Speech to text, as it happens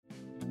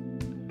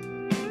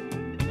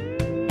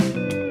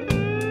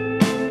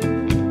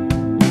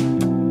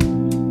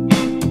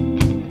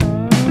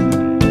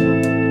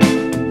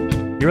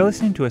You're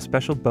listening to a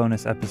special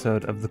bonus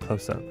episode of The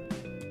Close-Up.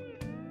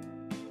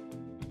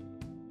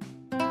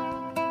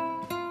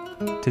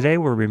 Today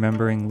we're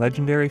remembering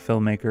legendary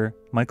filmmaker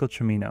Michael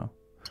Cimino,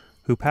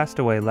 who passed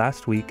away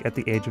last week at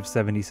the age of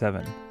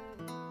 77.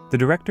 The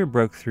director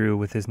broke through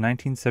with his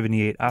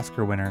 1978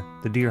 Oscar winner,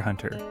 The Deer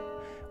Hunter,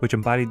 which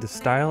embodied the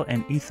style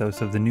and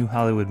ethos of the New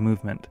Hollywood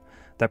movement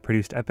that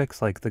produced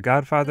epics like The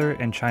Godfather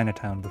and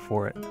Chinatown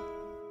before it.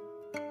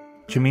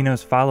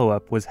 Cimino's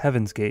follow-up was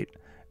Heaven's Gate,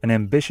 an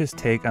ambitious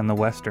take on the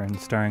Western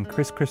starring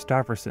Kris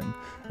Kristofferson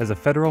as a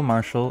federal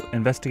marshal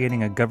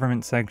investigating a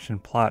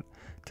government-sanctioned plot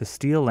to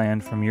steal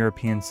land from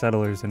European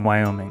settlers in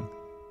Wyoming.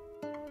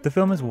 The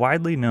film is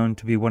widely known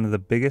to be one of the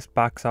biggest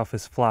box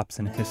office flops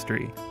in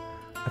history,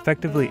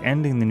 effectively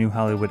ending the New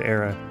Hollywood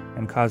era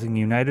and causing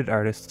United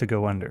Artists to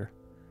go under.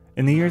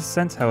 In the years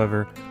since,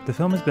 however, the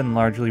film has been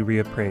largely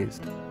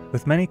reappraised,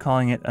 with many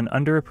calling it an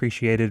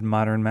underappreciated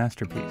modern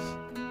masterpiece.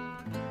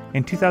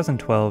 In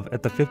 2012,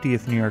 at the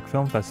 50th New York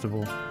Film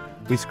Festival,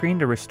 we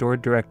screened a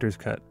restored director's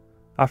cut,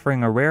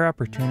 offering a rare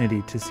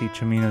opportunity to see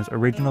Cimino's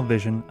original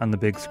vision on the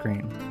big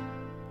screen.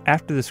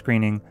 After the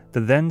screening,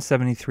 the then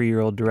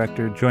 73-year-old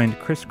director joined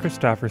Kris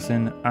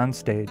Kristofferson on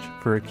stage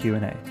for a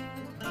Q&A.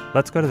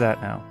 Let's go to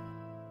that now.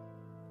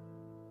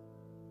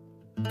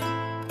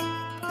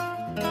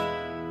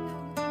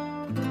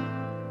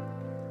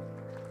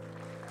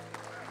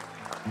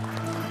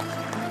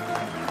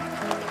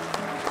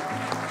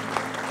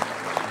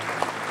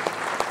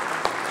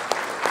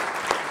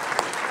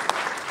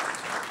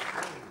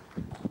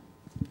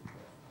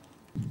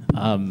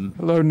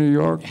 Hello, New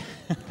York.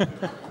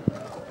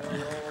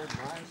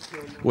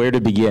 Where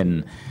to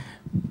begin?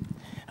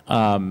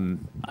 I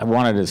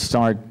wanted to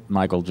start,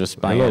 Michael, just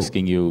by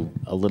asking you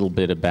a little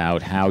bit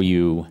about how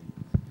you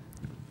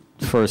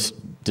first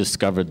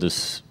discovered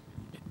this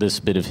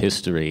bit of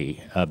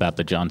history about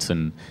the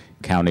Johnson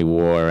County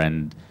War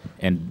and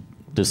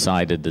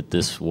decided that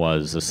this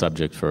was a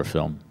subject for a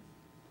film.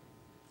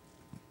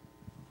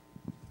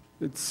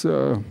 It's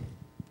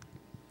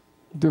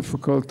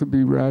difficult to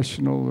be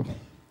rational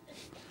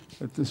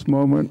at this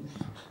moment.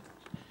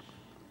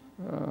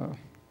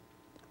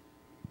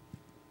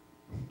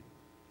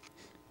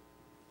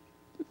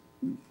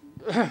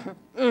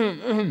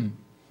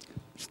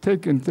 It's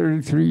taken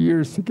 33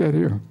 years to get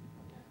here.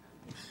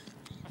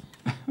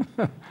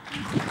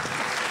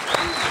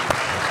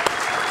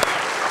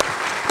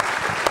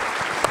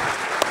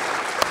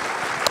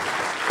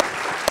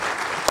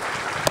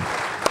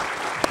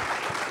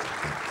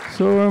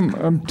 So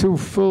I'm too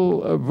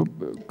full of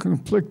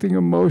conflicting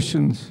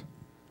emotions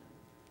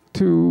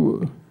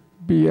to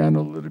be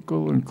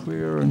analytical and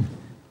clear and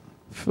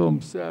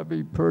film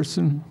savvy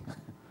person.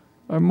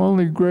 I'm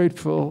only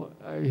grateful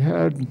I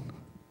had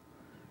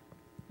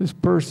this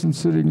person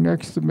sitting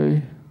next to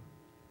me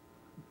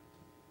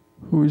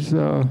who's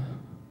a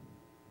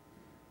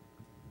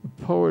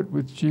poet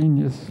with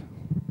genius.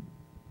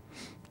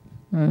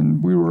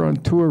 And we were on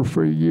tour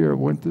for a year,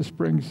 winter,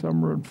 spring,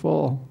 summer, and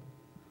fall.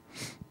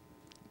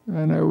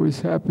 And I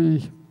was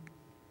happy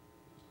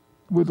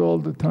with all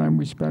the time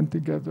we spent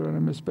together, and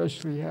I'm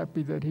especially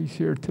happy that he's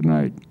here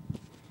tonight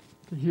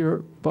to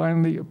hear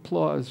finally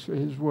applause for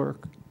his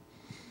work.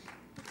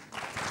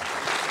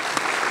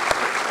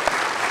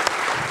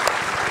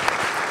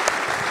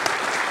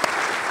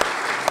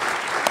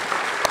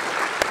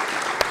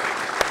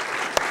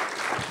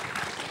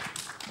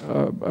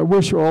 I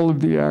wish all of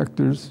the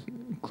actors,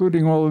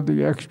 including all of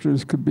the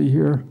extras, could be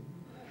here.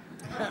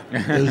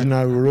 There's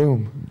no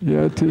room.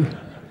 Yeah, to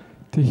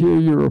hear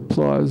your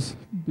applause,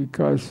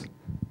 because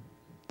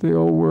they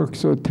all work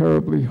so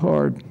terribly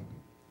hard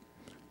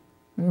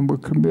and were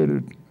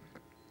committed.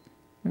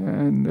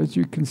 And as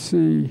you can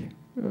see,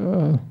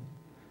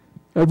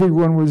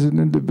 everyone was an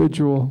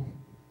individual,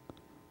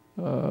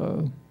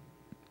 and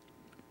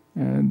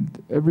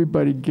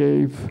everybody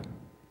gave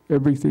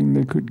everything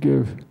they could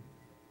give,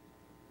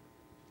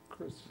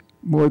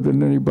 more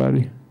than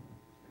anybody.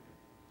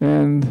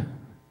 And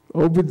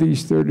over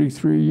these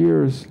 33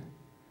 years,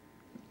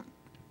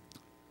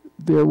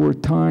 there were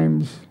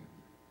times,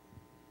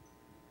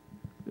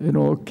 in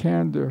all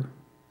candor,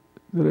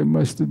 that I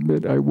must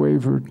admit I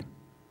wavered.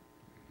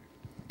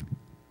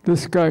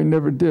 This guy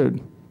never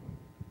did.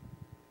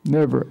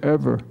 Never,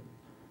 ever.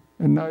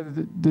 And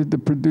neither did the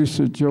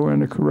producer,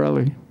 Joanna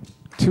Corelli.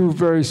 Two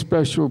very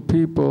special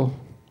people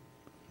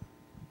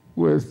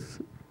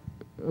with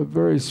a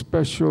very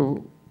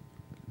special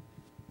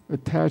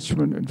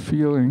attachment and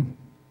feeling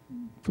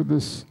for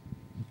this.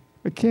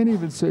 I can't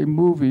even say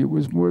movie. It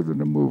was more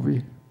than a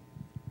movie.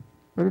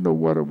 I don't know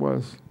what it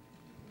was.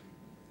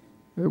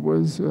 It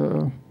was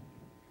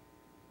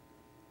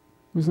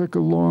like a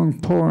long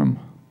poem.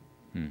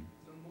 It's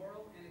a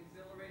moral and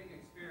exhilarating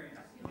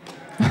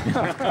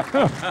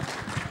experience.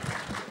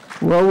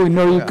 Well, we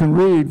know you can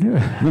read.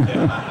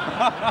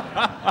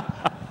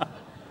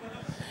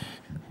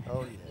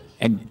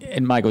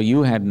 And Michael,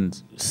 you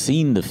hadn't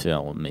seen the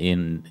film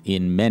in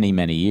many,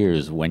 many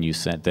years when you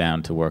sat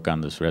down to work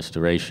on this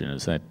restoration.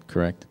 Is that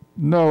correct?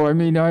 No, I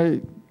mean,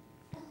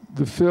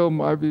 the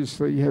film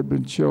obviously had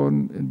been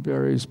shown in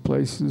various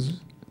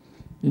places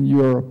in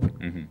Europe.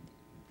 Mhm.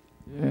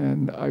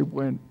 And I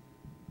went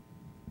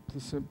to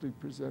simply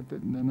present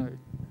it, and then I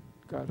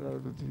got out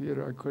of the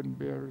theater. I couldn't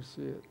bear to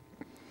see it.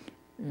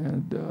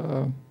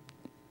 And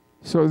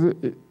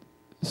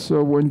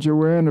so when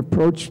Joanne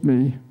approached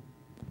me,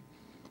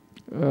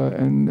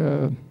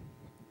 and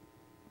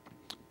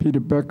Peter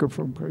Becker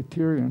from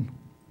Criterion,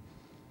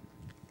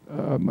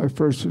 my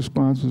first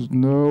response was,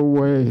 no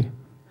way.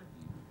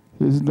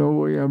 There's no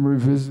way I'm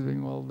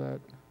revisiting all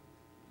that.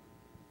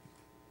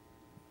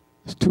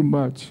 It's too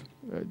much.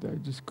 I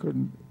just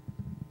couldn't.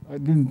 I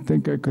didn't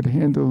think I could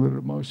handle it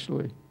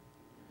emotionally.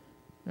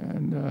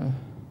 And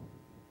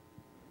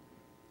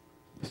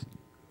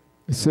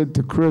I said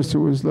to Chris, it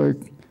was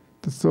like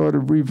the thought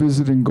of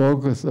revisiting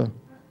Golgotha.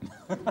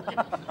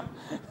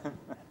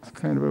 It's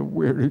kind of a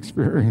weird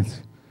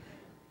experience.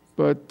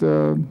 But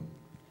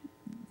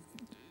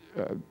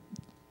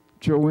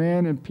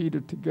Joanne and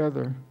Peter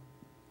together,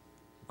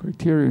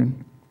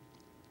 Criterion,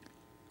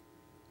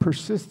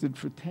 persisted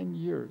for 10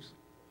 years.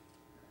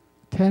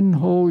 10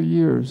 whole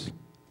years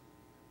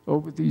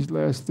over these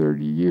last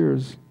 30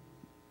 years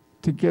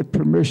to get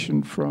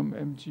permission from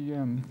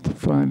MGM to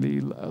finally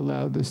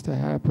allow this to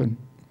happen.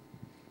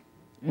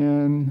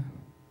 And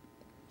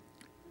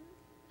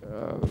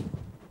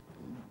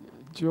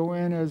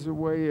Joanne has a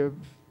way of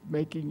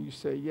making you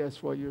say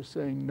yes while you're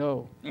saying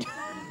no.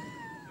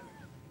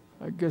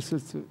 I guess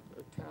it's a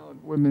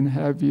talent women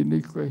have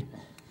uniquely.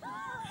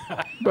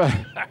 But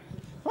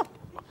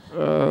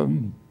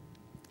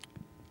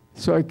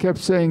so I kept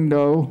saying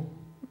no.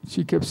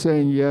 She kept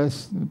saying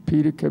yes. And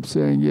Peter kept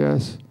saying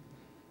yes.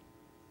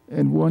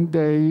 And one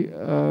day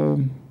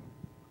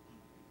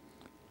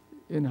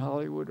in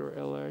Hollywood or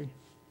LA,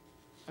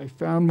 I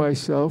found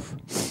myself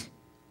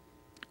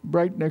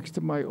right next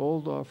to my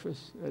old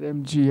office at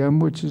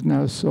MGM, which is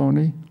now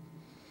Sony,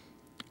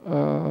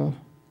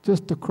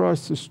 just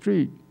across the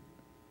street.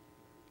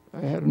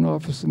 I had an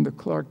office in the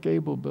Clark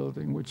Gable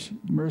building, which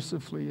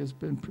mercifully has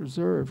been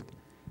preserved.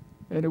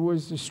 And it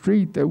was the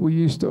street that we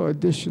used to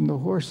audition the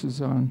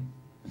horses on.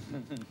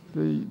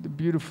 The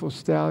beautiful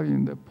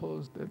stallion that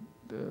pulls, that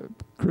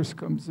Chris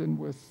comes in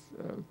with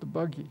the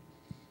buggy.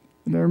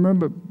 And I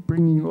remember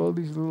bringing all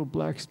these little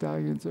black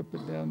stallions up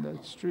and down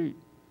that street.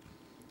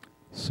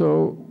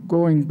 So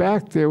going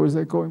back there was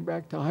like going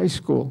back to high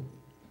school.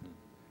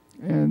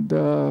 And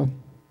I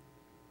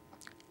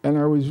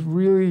was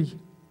really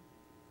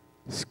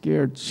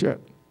scared shit.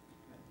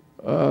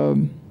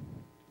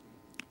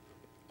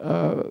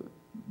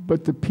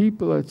 But the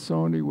people at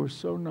Sony were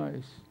so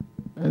nice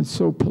and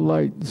so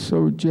polite and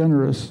so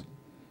generous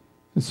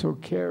and so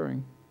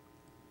caring.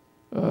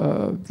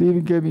 They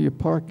even gave me a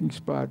parking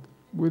spot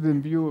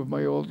within view of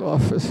my old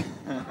office.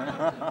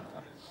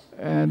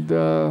 And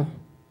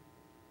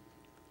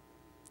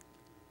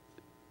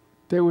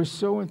they were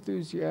so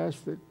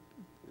enthusiastic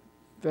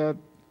that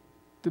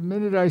the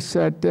minute I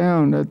sat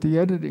down at the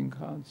editing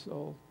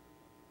console,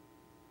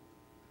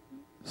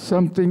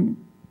 something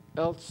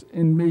else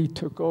in me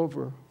took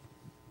over,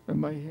 and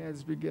my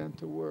hands began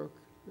to work,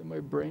 and my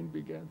brain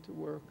began to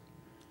work.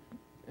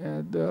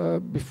 And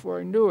before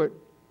I knew it,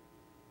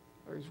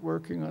 I was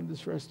working on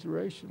this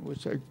restoration,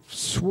 which I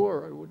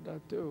swore I would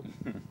not do.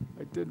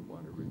 I didn't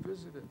want to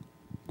revisit it.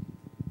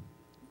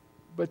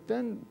 But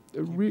then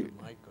Keep the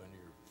mic on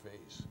your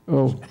face.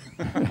 oh,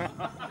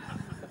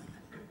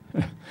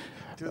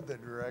 To the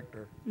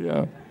director.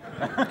 yeah.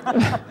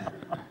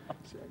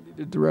 So I need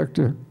a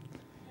director.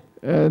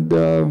 And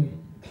the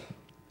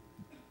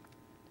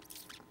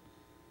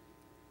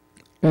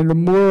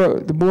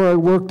more I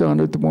worked on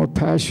it, the more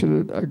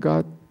passionate I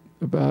got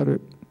about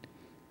it.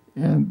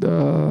 And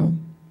the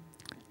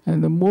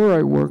more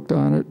I worked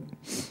on it,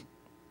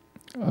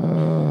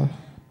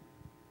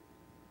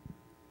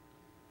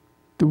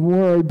 the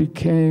more I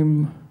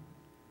became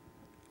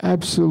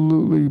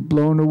absolutely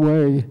blown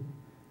away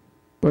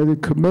by the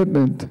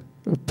commitment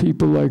of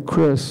people like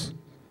Chris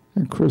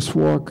and Chris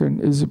Walken,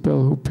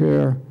 Isabelle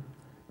Huppert,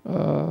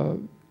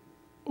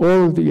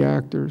 all of the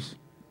actors,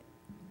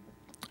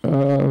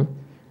 the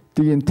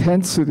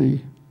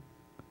intensity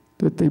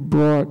that they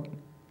brought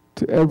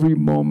to every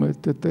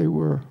moment that they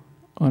were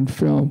on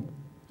film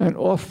and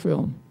off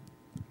film.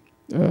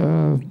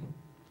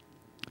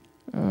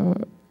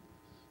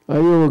 I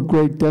owe a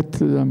great debt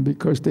to them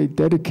because they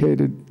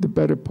dedicated the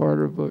better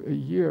part of a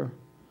year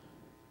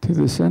to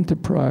this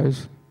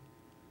enterprise.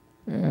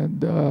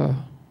 And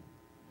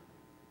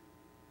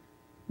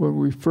when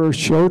we first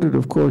showed it,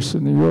 of course,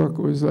 in New York,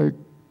 it was like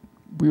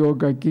we all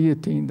got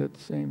guillotined at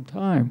the same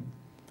time.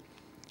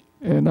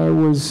 And I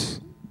was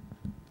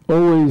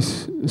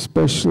always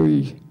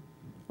especially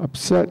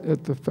upset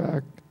at the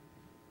fact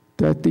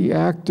that the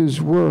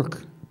actor's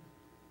work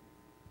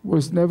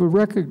was never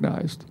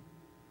recognized.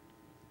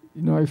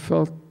 You know, I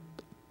felt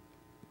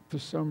for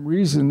some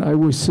reason I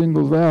was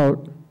singled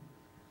out,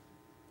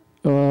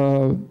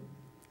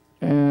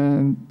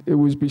 and it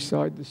was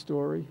beside the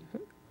story.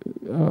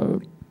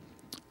 It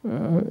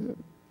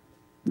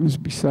was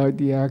beside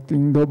the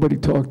acting. Nobody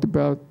talked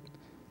about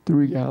the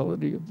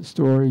reality of the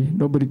story.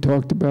 Nobody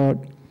talked about,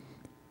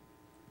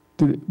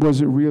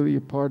 was it really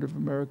a part of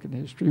American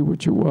history,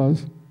 which it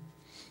was.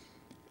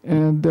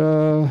 And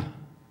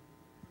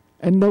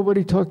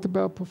nobody talked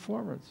about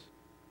performance.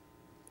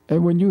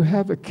 And when you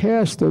have a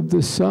cast of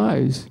this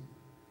size,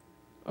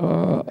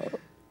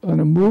 on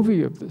a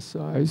movie of this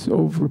size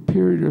over a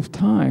period of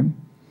time,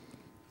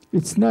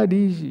 it's not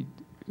easy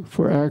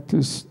for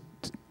actors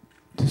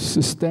to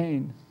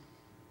sustain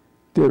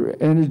their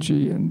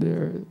energy and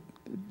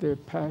their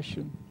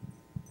passion.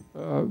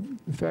 In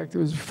fact,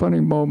 there was a funny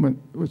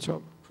moment, which I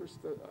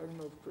don't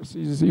know if Chris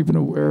is even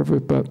aware of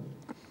it, but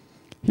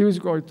he was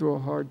going through a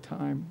hard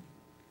time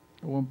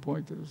at one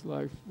point in his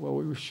life while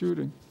we were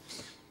shooting.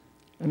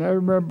 And I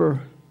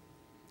remember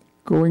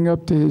going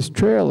up to his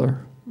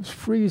trailer. It was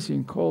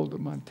freezing cold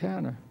in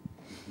Montana.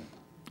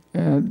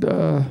 And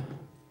I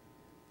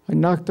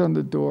knocked on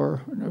the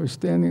door, and I was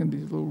standing on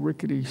these little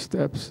rickety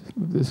steps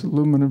of this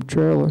aluminum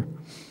trailer.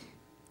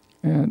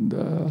 And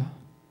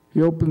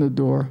he opened the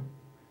door,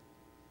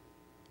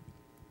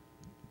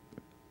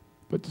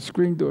 but the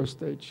screen door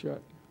stayed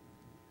shut.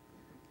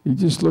 He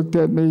just looked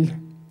at me,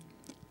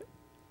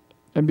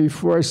 and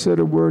before I said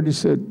a word, he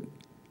said,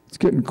 "It's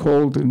getting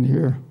cold in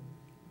here."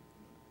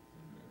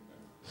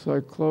 So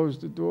I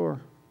closed the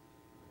door.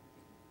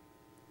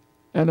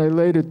 And I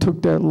later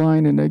took that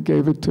line and I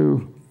gave it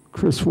to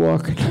Chris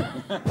Walken.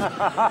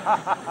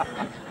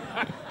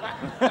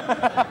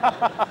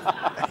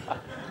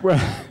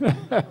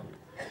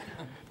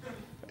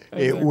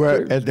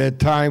 At that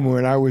time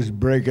when I was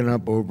breaking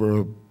up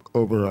over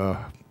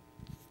a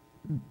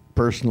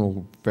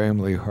personal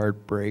family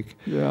heartbreak,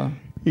 Yeah.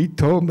 he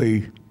told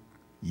me,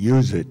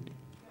 use it.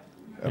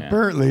 Yeah.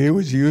 Apparently, he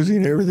was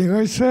using everything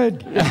I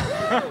said.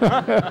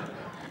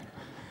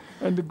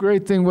 And the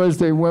great thing was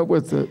they went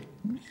with it.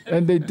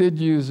 And they did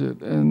use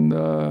it. And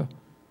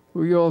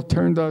we all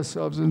turned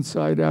ourselves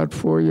inside out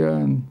for you.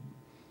 And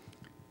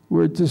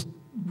we're just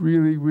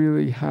really,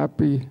 really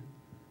happy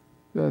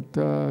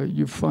that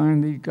you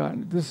finally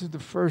gotten. This is the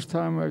first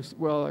time I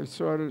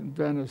saw it in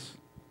Venice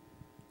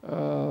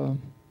for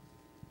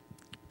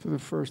the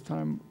first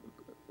time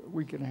a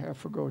week and a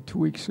half ago, 2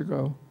 weeks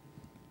ago.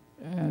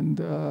 And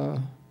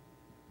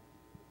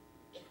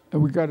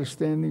we got a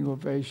standing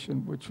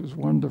ovation, which was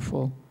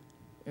wonderful.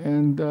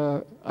 And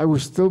I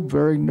was still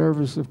very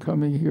nervous of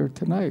coming here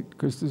tonight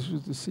because this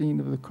was the scene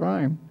of the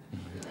crime.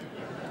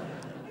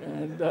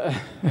 And,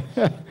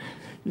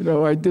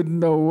 I didn't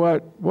know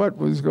what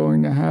was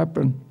going to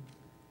happen.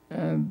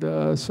 And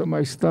so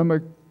my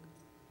stomach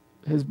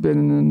has been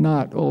in a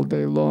knot all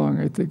day long.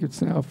 I think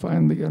it's now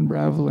finally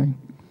unraveling.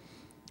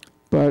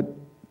 But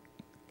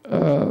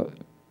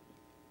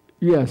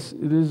yes,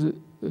 it is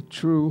a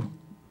true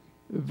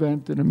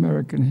event in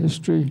American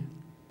history.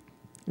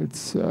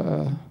 It's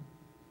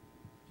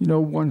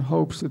one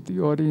hopes that the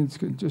audience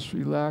can just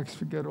relax,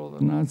 forget all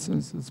the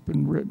nonsense that's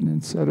been written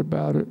and said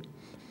about it,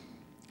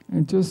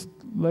 and just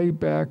lay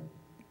back,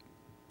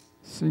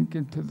 sink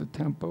into the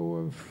tempo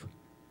of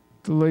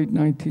the late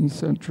 19th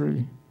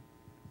century,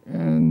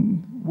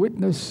 and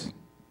witness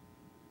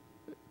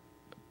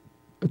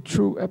a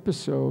true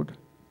episode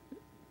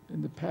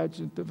in the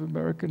pageant of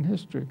American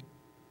history.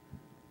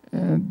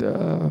 And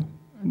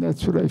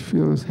that's what I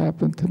feel has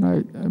happened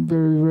tonight. I'm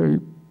very, very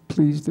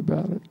pleased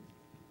about it.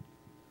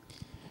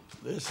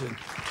 Listen.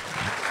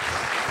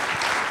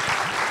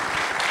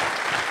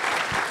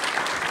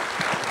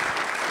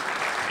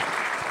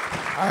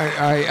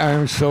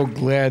 I'm so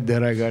glad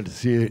that I got to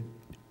see it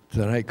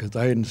tonight because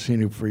I hadn't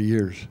seen it for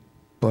years.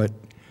 But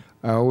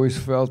I always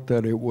felt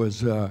that it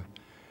was a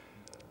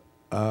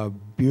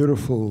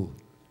beautiful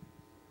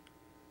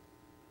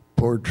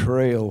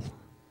portrayal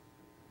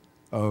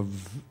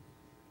of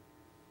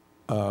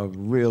a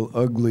real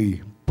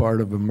ugly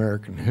part of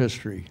American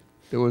history.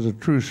 It was a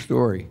true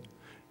story.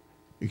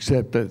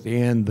 Except at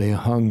the end, they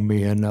hung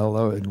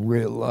Mianello in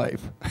real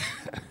life.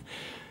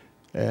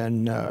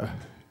 And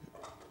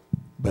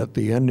but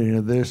the ending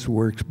of this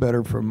works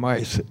better for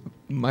my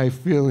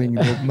feeling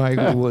that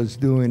Michael was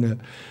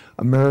doing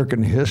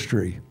American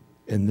history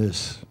in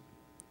this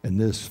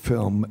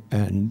film,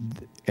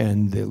 and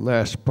the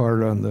last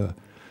part on the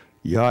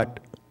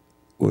yacht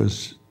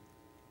was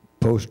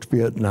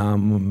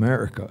post-Vietnam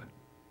America,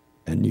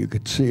 and you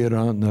could see it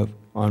on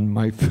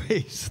my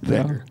face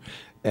there,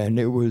 yeah. And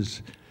it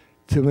was.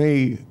 To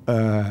me,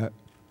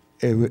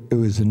 it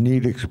was a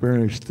neat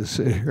experience to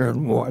sit here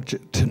and watch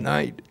it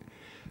tonight,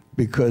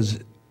 because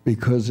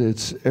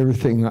it's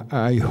everything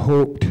I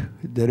hoped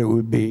that it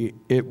would be.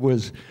 It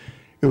was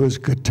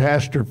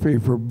catastrophe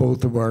for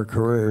both of our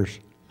careers.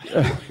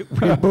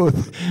 we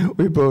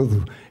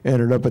both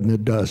ended up in the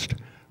dust,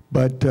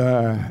 but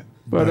I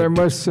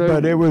must say,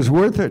 but it was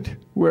worth it.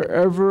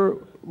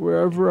 Wherever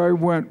I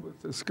went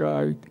with this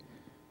guy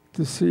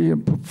to see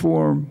him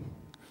perform.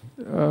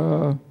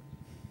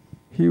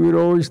 He would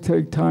always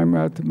take time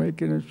out to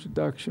make an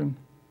introduction.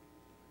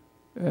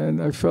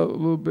 And I felt a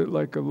little bit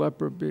like a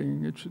leper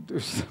being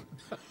introduced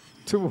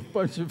to a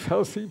bunch of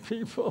healthy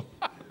people.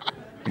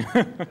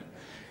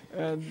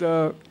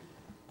 But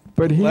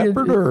But he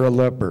Leopard or a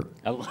leper?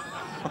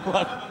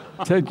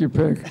 take your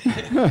pick.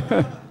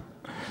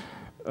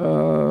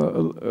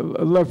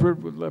 A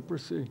leopard with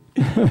leprosy.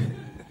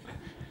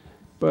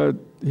 But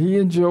he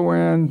and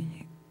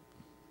Joanne,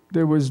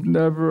 there was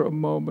never a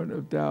moment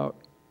of doubt.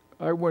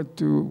 I went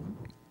through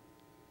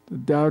the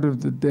doubt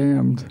of the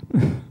damned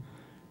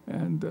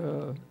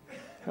and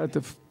had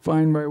to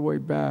find my way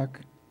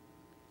back.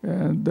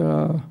 And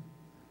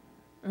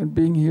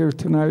being here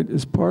tonight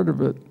is part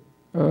of it.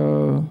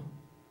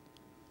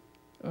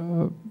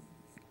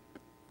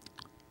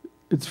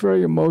 It's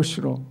very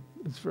emotional.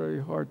 It's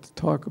very hard to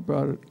talk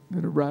about it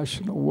in a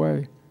rational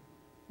way.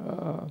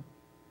 I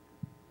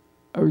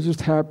was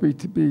just happy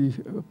to be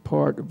a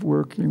part of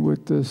working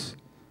with this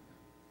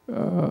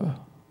poet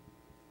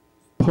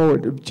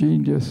of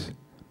genius,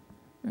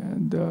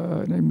 and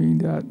I mean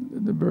that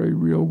in a very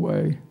real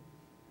way.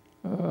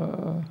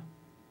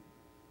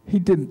 He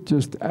didn't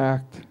just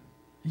act,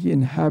 he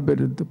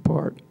inhabited the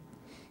part.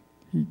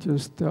 He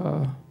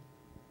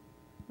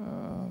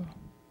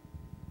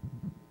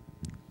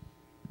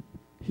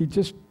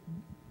just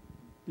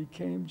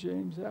became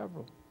James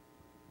Averill.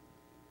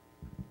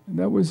 And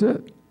that was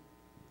it.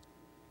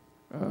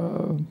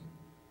 I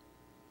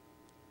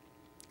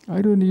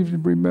don't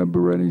even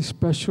remember any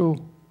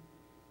special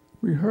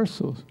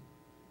rehearsals.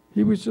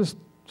 He was just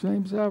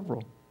James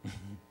Averill.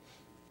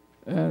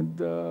 And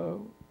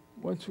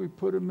once we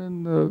put him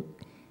in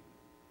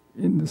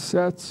the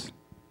sets,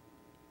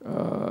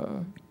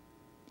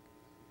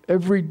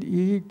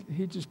 he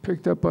just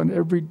picked up on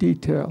every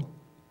detail.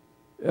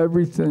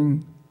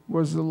 Everything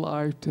was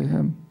alive to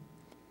him.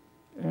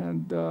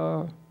 And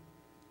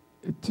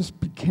it just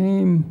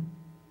became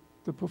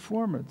the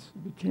performance.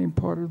 It became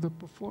part of the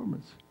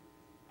performance.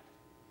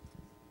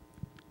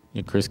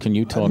 Yeah, Chris, can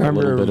you talk a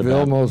little bit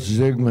about... Vilmos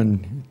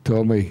Zsigmond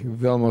told me,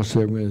 Vilmos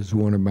Zsigmond is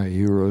one of my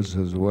heroes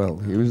as well.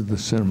 He was the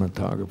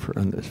cinematographer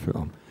in this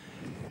film.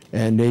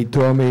 And they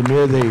told me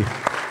near the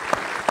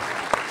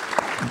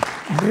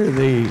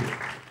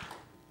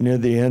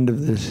end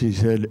of this, he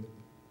said,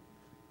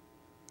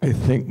 I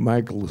think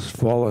Michael has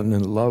fallen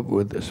in love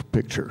with this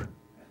picture.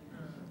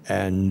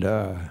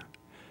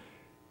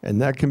 And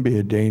that can be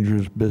a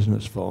dangerous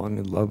business, falling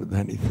in love with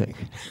anything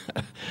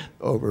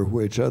over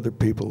which other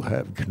people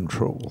have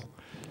control.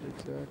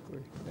 Exactly.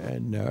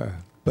 And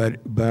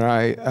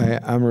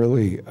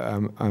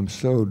I'm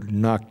so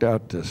knocked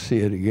out to see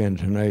it again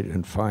tonight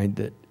and find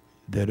that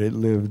it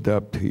lived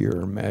up to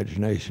your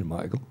imagination,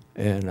 Michael.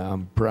 And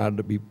I'm proud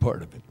to be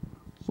part of it.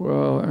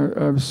 Well,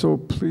 I'm so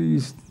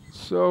pleased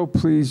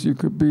you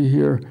could be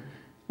here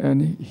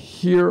and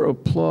hear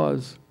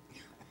applause.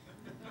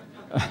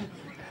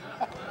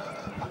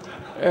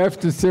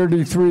 After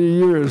 33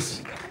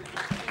 years.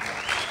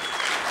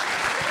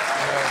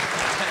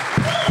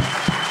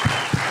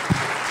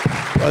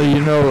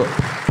 Well,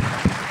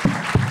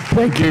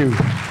 thank you.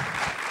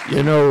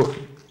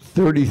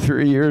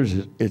 33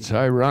 years, it's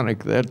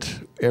ironic. That's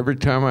every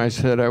time I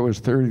said I was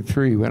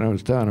 33 when I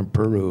was down in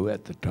Peru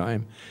at the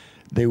time,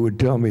 they would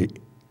tell me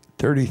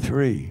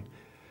 33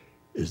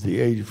 is the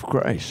age of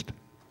Christ.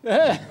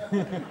 It's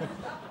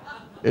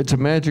a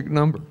magic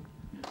number.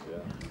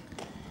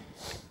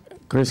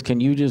 Chris, can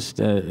you just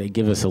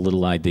give us a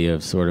little idea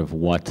of sort of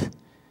what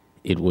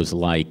it was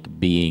like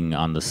being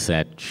on the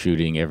set,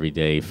 shooting every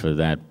day for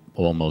that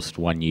almost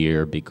 1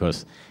 year?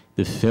 Because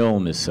the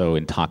film is so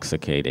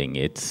intoxicating.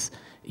 It's,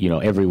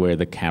 everywhere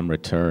the camera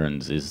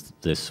turns is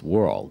this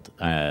world.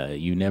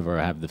 You never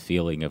have the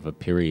feeling of a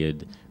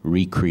period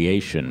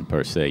recreation,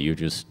 per se.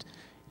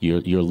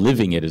 You're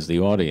living it as the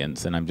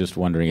audience, and I'm just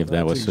wondering if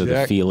that was sort of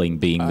the feeling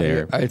being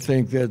there. I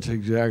think that's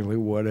exactly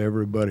what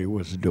everybody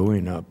was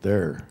doing up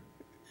there.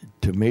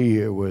 To me,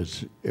 it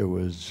was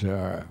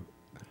an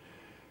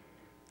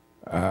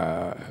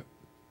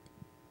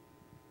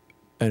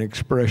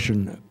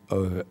expression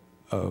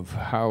of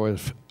how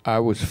I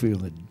was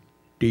feeling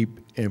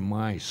deep in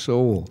my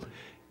soul,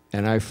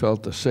 and I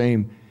felt the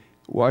same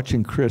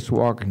watching Chris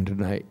Walken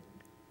tonight.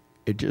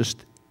 It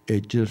just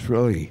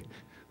really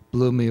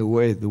blew me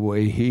away the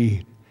way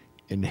he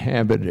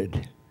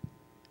inhabited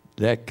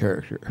that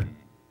character,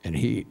 and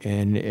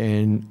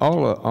and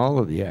all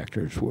of the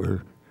actors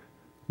were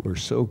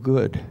so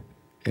good,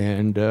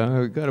 and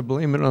we got to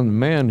blame it on the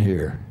man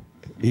here.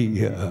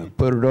 He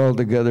put it all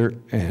together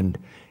and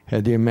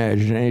had the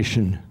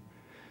imagination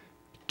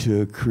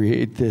to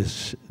create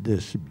this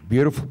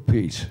beautiful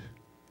piece,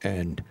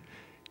 and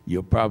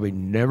you'll probably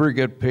never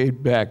get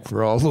paid back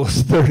for all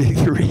those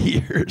 33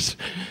 years,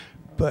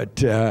 but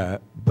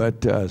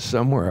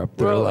somewhere up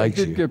there likes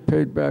you. I did get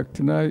paid back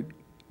tonight,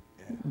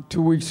 2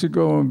 weeks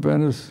ago in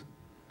Venice,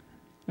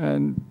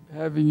 and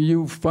having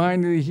you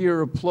finally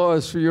hear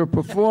applause for your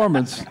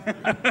performance.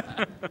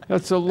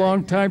 That's a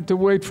long time to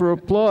wait for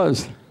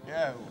applause.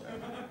 Yeah.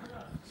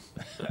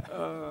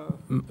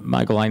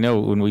 Michael, I know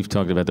when we've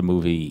talked about the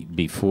movie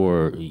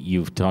before,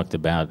 you've talked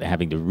about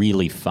having to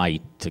really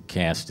fight to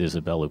cast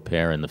Isabelle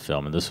Huppert in the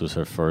film, and this was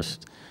her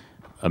first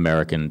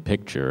American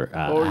picture.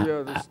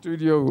 The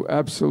studio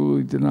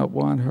absolutely did not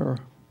want her.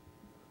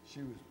 She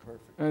was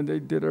perfect. And they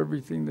did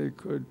everything they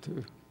could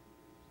to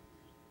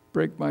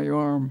break my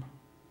arm,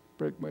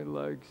 break my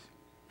legs,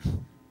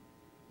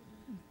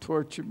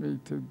 torture me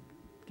to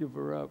give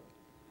her up.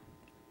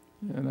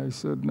 And I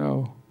said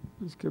no.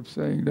 Just kept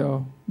saying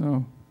no,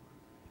 no.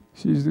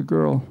 She's the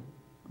girl.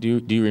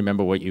 Do you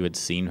remember what you had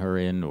seen her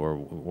in,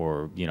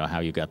 or how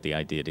you got the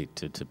idea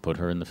to put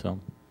her in the film?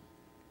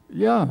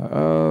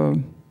 Yeah,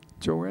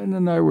 Joanne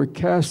and I were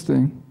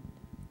casting.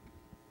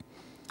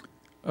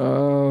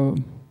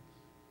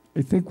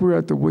 I think we're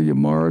at the William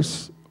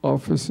Morris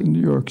office in New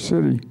York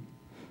City.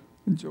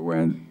 And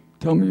Joanne,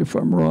 tell me if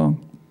I'm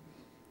wrong.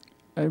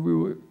 And we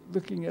were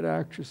looking at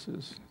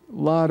actresses, a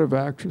lot of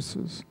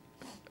actresses.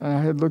 And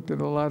I had looked at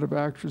a lot of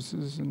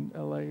actresses in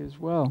LA as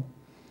well.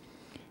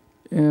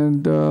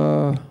 And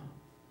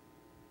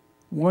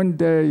one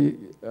day,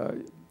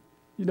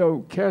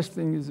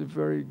 casting is a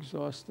very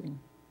exhausting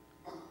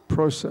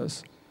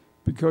process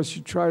because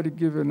you try to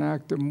give an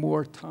actor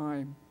more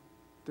time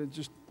than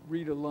just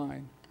read a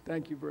line.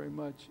 Thank you very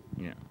much.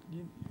 Yeah.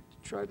 You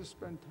try to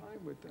spend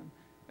time with them.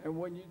 And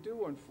when you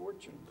do,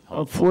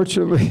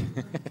 unfortunately,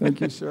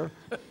 thank you, sir.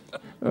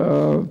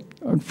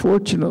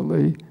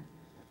 Unfortunately,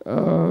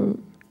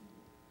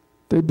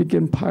 they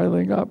begin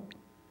piling up.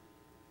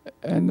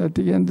 And at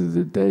the end of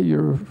the day,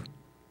 you're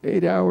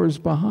 8 hours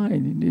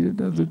behind. You need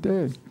another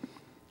day.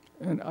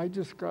 And I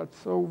just got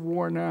so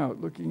worn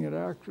out looking at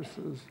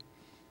actresses.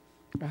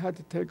 I had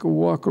to take a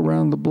walk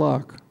around the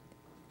block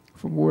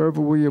from wherever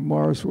William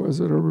Morris was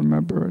that I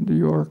remember in New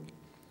York.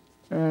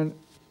 And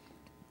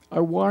I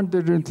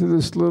wandered into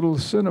this little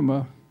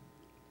cinema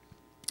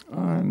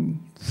on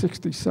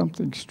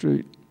 60-something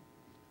Street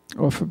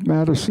off of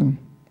Madison.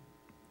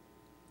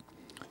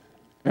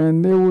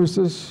 And there was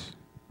this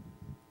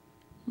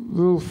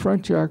little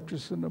French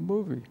actress in the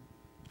movie.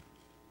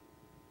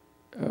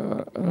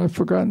 And I've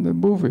forgotten the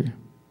movie,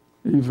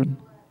 even.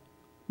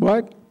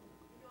 What?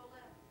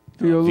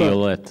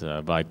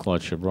 Violette by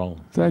Claude Chabrol.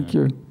 Thank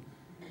you.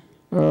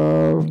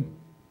 And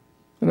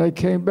I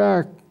came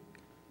back,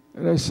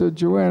 and I said,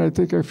 Joanne, I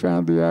think I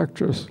found the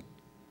actress.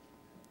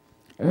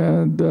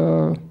 And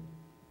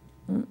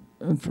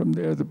from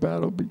there, the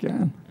battle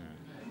began.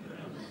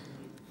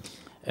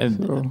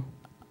 And So,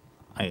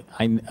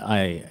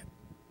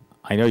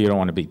 I know you don't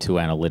want to be too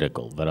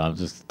analytical, but I'll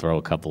just throw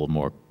a couple of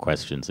more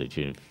questions at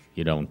you. If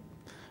you don't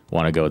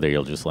want to go there,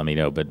 you'll just let me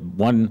know. But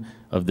one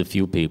of the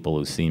few people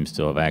who seems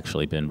to have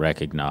actually been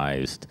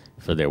recognized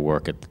for their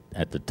work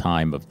at the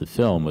time of the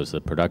film was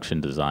the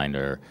production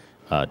designer,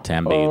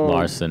 Tambi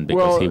Larson,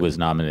 because he was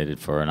nominated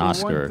for an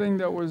Oscar. One thing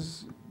that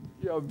was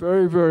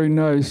very, very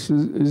nice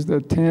is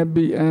that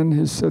Tambi and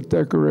his set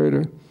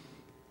decorator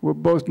were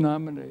both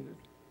nominated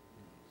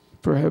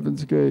for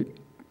Heaven's Gate.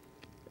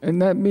 And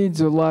that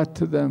means a lot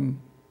to them,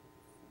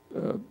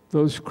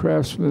 those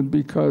craftsmen,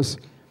 because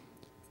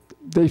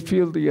they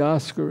feel the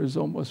Oscar is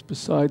almost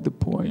beside the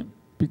point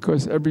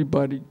because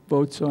everybody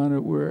votes on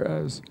it,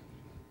 whereas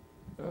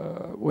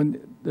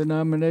when the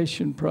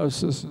nomination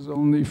process is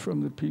only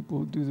from the people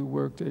who do the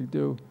work they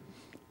do.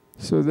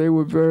 So they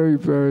were very,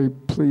 very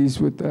pleased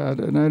with that.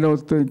 And I don't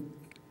think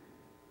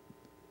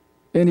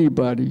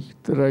anybody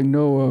that I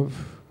know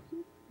of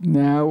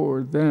now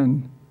or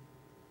then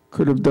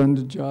could have done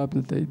the job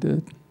that they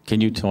did. Can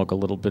you talk a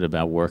little bit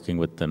about working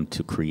with them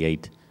to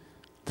create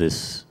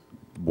this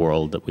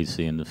world that we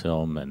see in the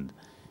film?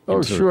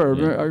 Oh, sure.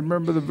 Yeah. I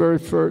remember the very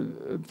first,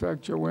 in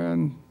fact,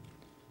 Joanne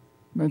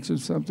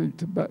mentioned something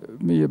to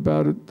me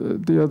about it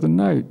the other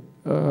night.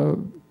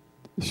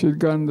 She had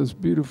gotten this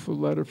beautiful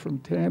letter from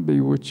Tambi,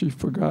 which she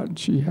forgotten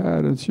she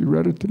had, and she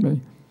read it to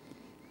me.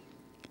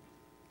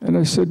 And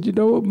I said, you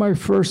know what my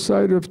first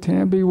sight of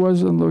Tambi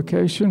was on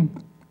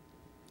location?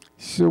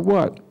 She said,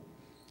 what?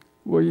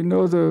 Well, you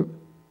know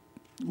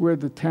where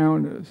the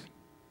town is,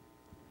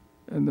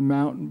 and the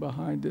mountain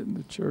behind it, and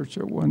the church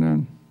at one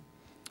end.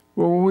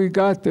 Well, when we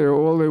got there,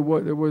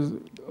 there was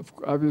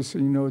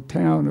obviously no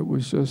town. It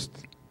was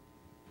just,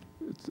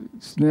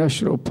 it's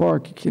national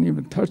park. You can't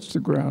even touch the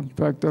ground. In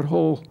fact, that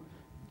whole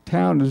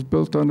town is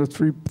built on a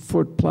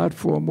 3-foot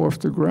platform off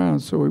the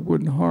ground, so it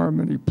wouldn't harm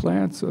any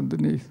plants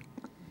underneath.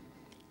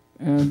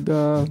 And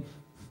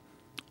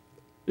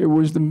it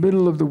was the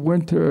middle of the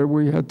winter.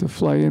 We had to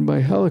fly in by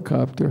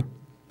helicopter.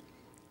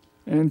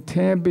 And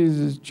Tambi's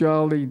this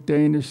jolly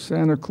Danish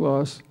Santa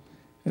Claus,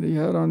 and he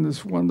had on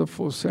this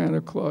wonderful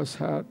Santa Claus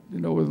hat,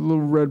 with a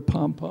little red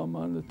pom-pom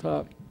on the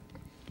top.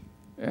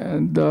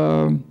 And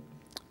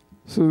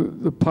so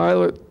the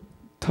pilot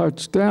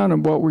touched down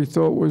on what we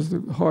thought was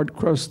the hard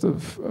crust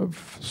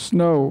of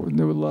snow, and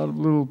there were a lot of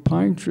little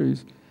pine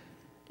trees,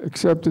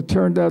 except it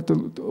turned out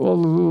that all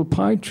the little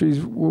pine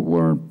trees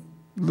weren't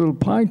little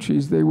pine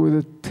trees. They were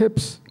the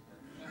tips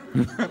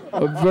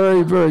of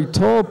very, very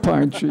tall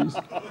pine trees.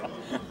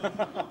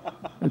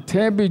 And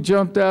Tambi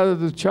jumped out of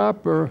the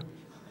chopper,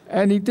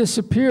 and he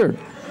disappeared.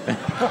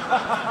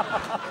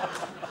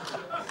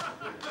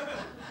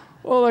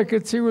 All I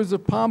could see was a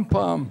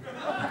pom-pom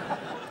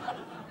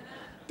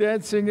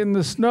dancing in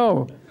the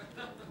snow.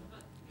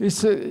 He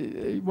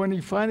said, when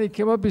he finally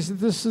came up, he said,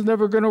 this is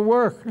never going to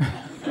work.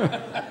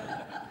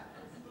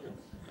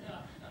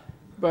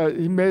 But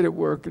he made it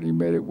work, and he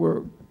made it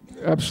work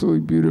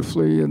absolutely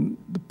beautifully, and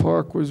the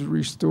park was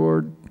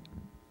restored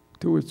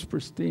to its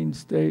pristine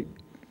state.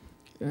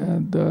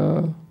 And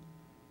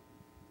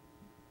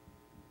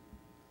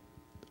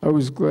I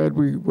was glad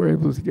we were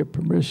able to get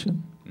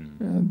permission.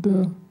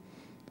 And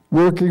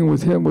working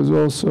with him was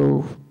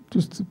also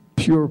just a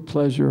pure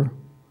pleasure.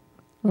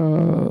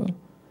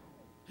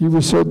 He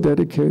was so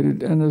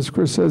dedicated, and as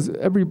Chris says,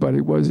 everybody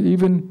was,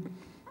 even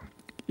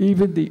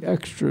the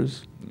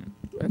extras.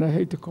 And I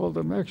hate to call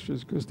them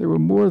extras because they were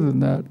more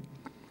than that.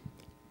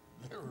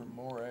 There were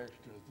more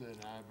extras than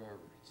I've ever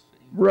seen.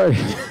 Right.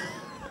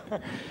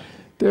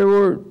 They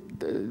were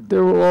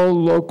all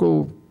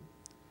local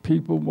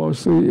people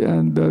mostly,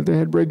 and they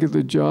had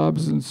regular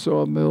jobs in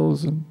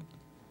sawmills and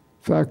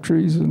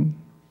factories and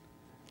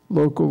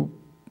local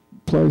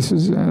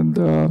places, and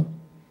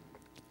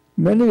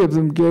many of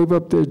them gave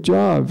up their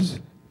jobs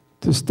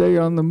to stay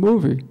on the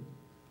movie.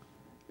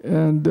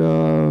 And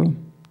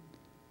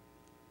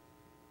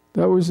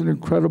that was an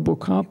incredible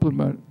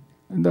compliment,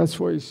 and that's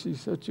why you see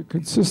such a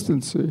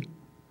consistency,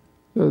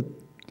 that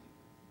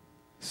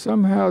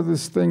somehow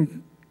this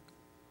thing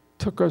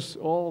took us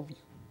all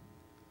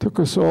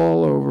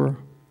over.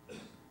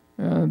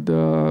 And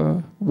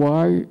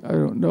why, I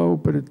don't know,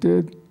 but it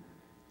did.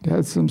 It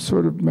had some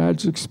sort of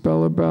magic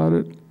spell about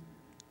it.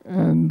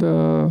 And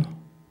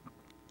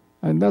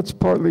that's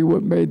partly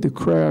what made the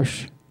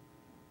crash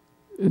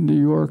in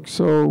New York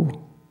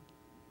so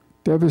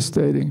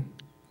devastating,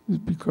 is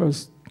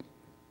because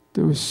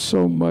there was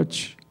so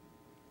much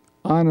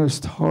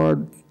honest,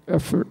 hard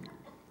effort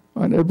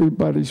on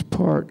everybody's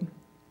part.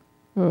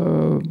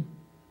 Hell,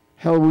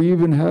 we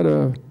even had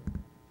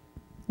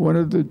one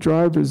of the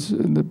drivers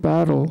in the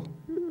battle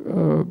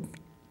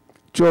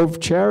drove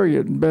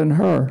chariot in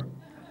Ben-Hur.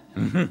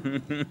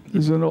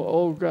 He's an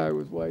old guy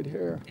with white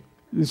hair.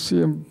 You see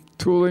him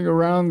tooling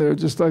around there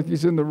just like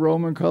he's in the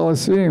Roman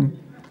Colosseum.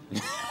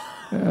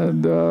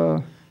 And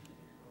there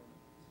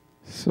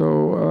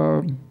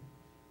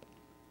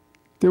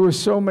were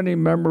so many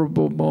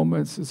memorable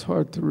moments, it's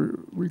hard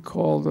to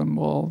recall them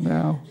all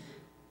now.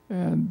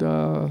 And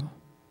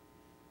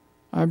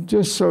I'm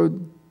just so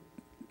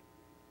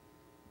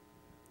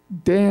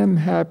damn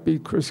happy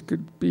Chris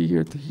could be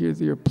here to hear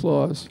the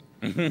applause.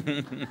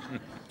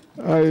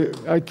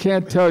 I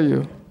can't tell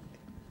you.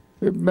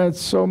 It meant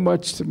so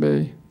much to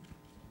me,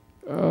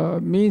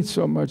 means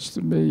so much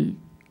to me,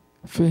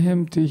 for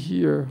him to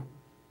hear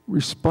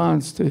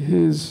response to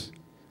his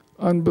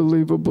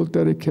unbelievable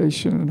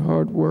dedication and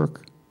hard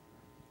work.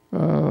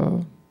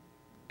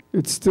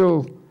 It's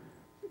still,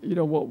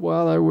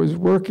 while I was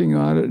working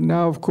on it,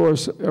 now of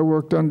course I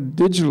worked on it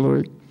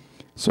digitally,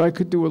 so I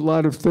could do a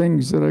lot of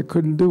things that I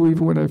couldn't do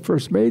even when I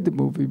first made the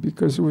movie,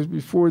 because it was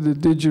before the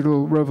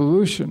digital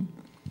revolution.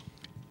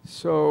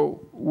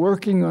 So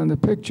working on the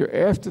picture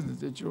after the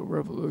digital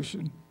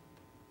revolution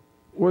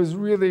was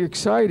really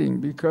exciting,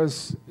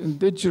 because in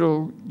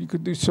digital you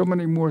could do so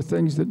many more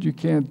things that you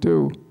can't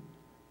do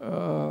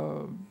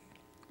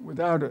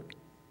without it.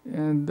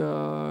 And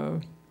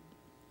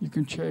you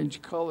can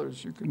change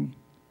colors,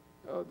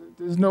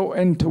 there's no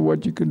end to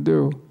what you can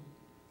do.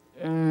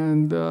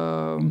 And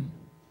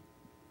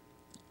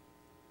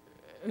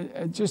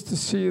just to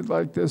see it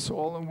like this,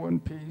 all in one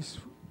piece,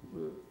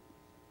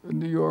 a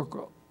New York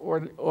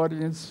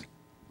audience,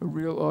 a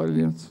real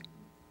audience,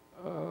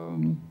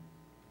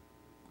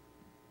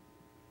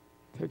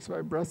 takes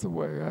my breath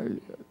away.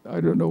 I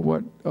don't know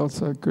what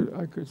else I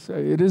could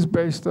say. It is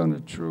based on a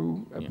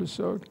true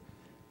episode.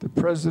 The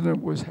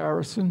president was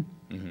Harrison,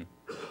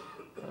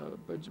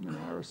 Benjamin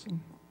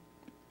Harrison,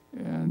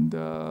 and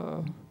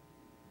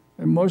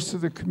most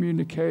of the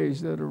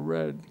communiques that are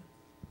read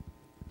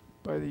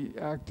by the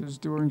actors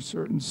during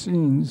certain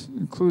scenes,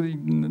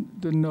 including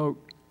the note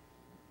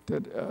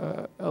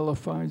that Ella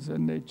finds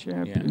in Nate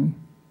Champion,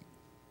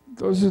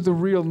 those are the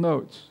real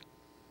notes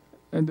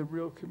and the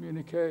real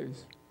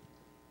communiques.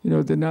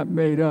 They're not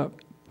made up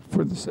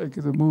for the sake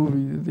of the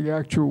movie. The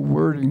actual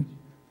wording,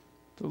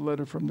 the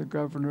letter from the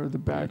governor, the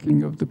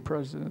backing of the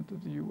president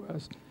of the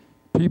U.S.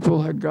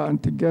 People had gotten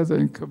together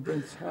and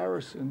convinced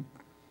Harrison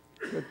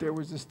that there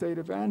was a state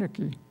of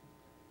anarchy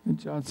in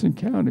Johnson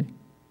County.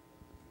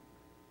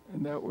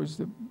 And that was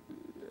the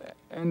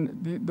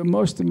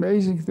most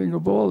amazing thing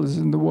of all is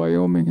in the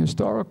Wyoming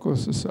Historical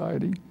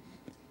Society,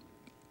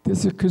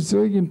 there's a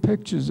gazillion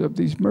pictures of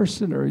these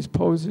mercenaries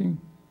posing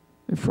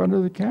in front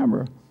of the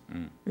camera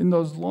in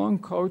those long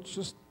coats,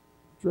 just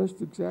dressed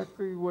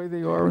exactly the way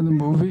they are in the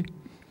movie,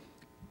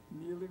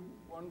 kneeling,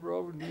 one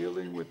row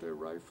kneeling with their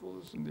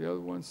rifles and the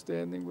other one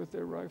standing with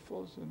their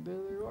rifles, and there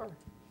they are.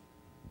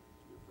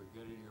 You're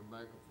forgetting your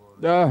microphone.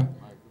 Yeah.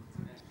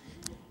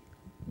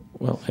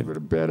 Well, What a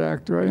bad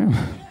actor I am.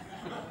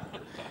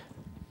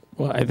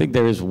 Well, I think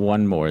there is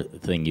one more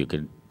thing you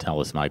could tell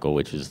us, Michael,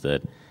 which is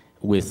that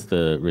with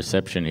the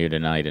reception here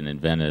tonight and in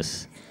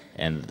Venice,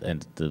 and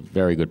the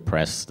very good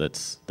press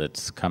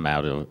that's come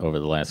out over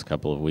the last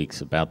couple of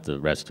weeks about the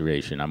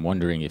restoration, I'm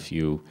wondering if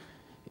you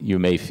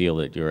may feel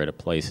that you're at a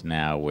place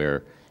now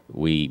where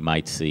we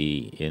might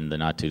see in the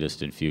not too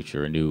distant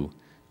future a new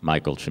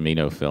Michael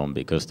Cimino film,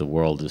 because the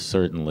world is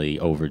certainly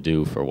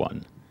overdue for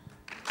one.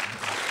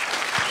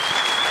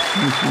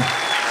 Thank you.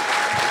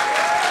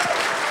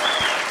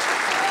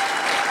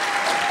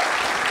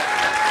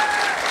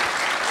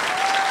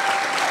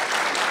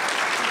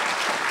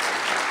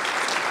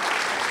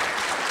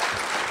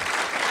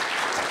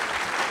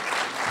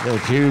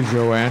 That's you,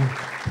 Joanne.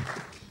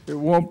 It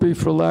won't be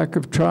for lack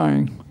of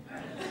trying.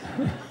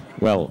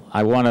 Well,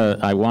 I want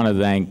to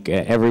thank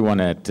everyone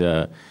at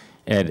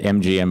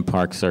MGM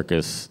Park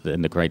Circus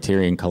and the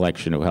Criterion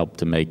Collection who helped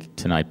to make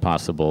tonight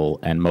possible,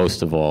 and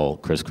most of all,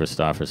 Chris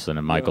Christopherson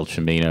and Michael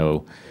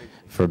Cimino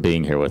for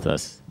being here with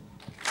us.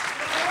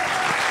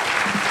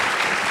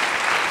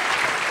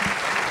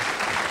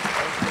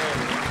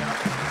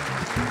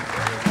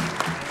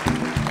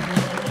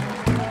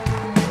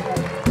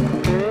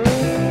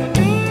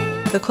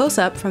 The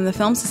Close-Up from the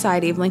Film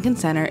Society of Lincoln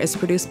Center is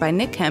produced by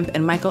Nick Kemp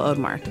and Michael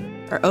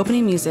Odemark. Our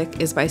opening music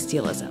is by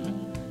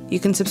Steelism. You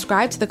can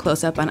subscribe to The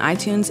Close-Up on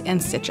iTunes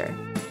and Stitcher.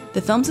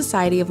 The Film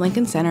Society of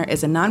Lincoln Center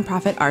is a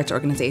nonprofit arts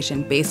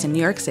organization based in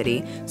New York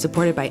City,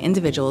 supported by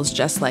individuals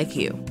just like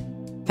you.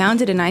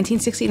 Founded in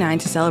 1969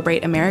 to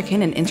celebrate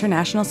American and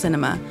international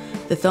cinema,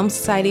 the Film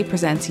Society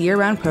presents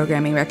year-round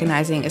programming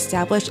recognizing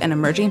established and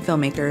emerging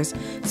filmmakers,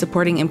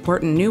 supporting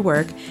important new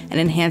work, and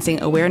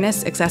enhancing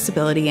awareness,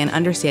 accessibility, and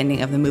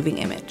understanding of the moving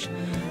image.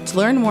 To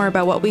learn more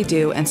about what we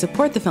do and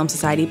support the Film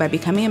Society by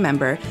becoming a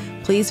member,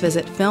 please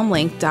visit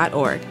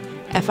filmlinc.org,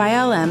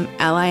 filmlinc.org.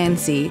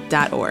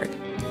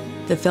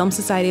 The Film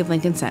Society of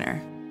Lincoln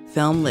Center.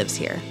 Film lives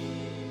here.